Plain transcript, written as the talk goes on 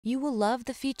You will love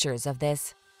the features of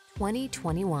this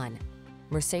 2021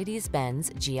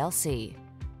 Mercedes-Benz GLC.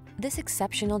 This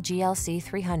exceptional GLC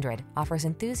 300 offers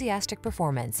enthusiastic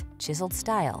performance, chiseled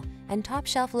style, and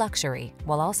top-shelf luxury,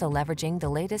 while also leveraging the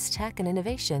latest tech and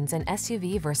innovations in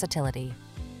SUV versatility.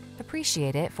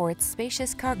 Appreciate it for its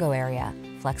spacious cargo area,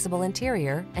 flexible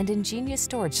interior, and ingenious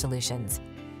storage solutions.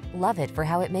 Love it for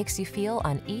how it makes you feel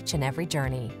on each and every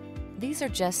journey. These are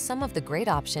just some of the great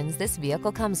options this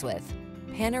vehicle comes with: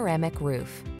 panoramic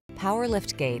roof, power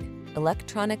liftgate,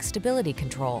 electronic stability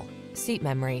control, seat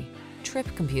memory, trip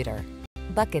computer,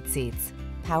 bucket seats,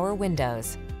 power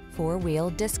windows, four-wheel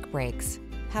disc brakes,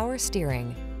 power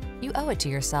steering. You owe it to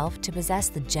yourself to possess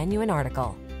the genuine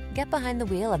article. Get behind the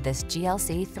wheel of this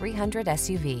GLC 300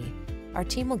 SUV. Our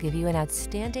team will give you an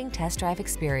outstanding test drive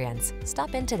experience.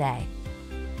 Stop in today.